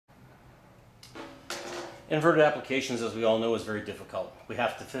Inverted applications, as we all know, is very difficult. We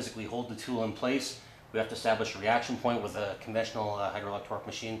have to physically hold the tool in place. We have to establish a reaction point with a conventional hydraulic torque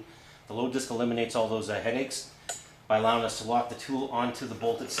machine. The LoaDisc eliminates all those headaches by allowing us to lock the tool onto the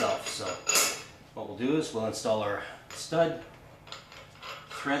bolt itself. So what we'll do is we'll install our stud,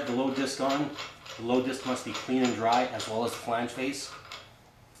 thread the LoaDisc on. The LoaDisc must be clean and dry, as well as the flange face,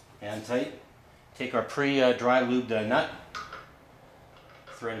 and tight. Take our pre-dry lubed nut,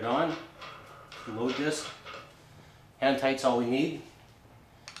 thread it on, the LoaDisc. Hand tight's all we need.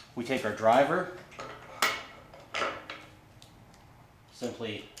 We take our driver,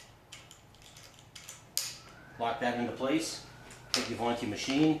 simply lock that into place. Take the Vonti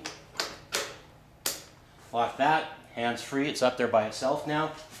machine, lock that, hands free, it's up there by itself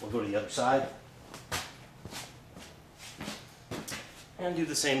now. We'll go to the other side and do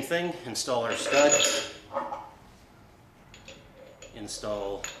the same thing. Install our stud,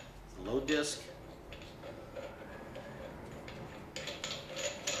 install the LoaDisc,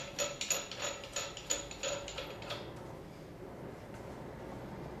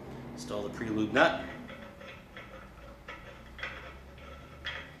 install the pre-lubed nut,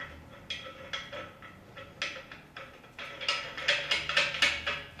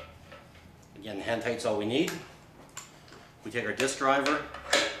 again, hand tight's all we need. We take our disc driver,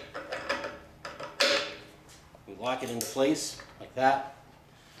 we lock it into place like that.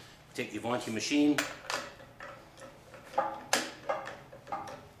 We take the Vonti machine,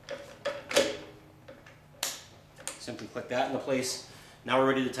 simply click that into place. Now we're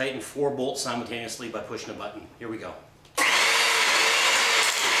ready to tighten 4 bolts simultaneously by pushing a button. Here we go.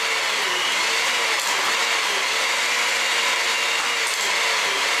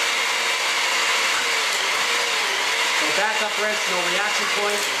 Backup wrench, no reaction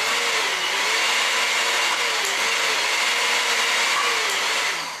point.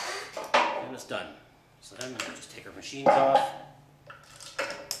 And it's done. So then we'll just take our machines off,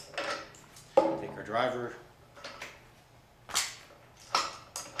 take our driver,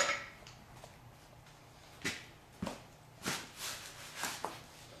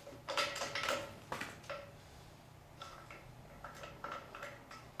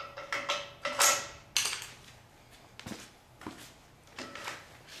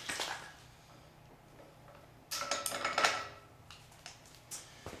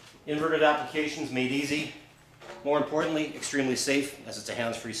 Inverted applications made easy. More importantly, extremely safe, as it's a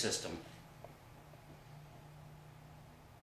hands-free system.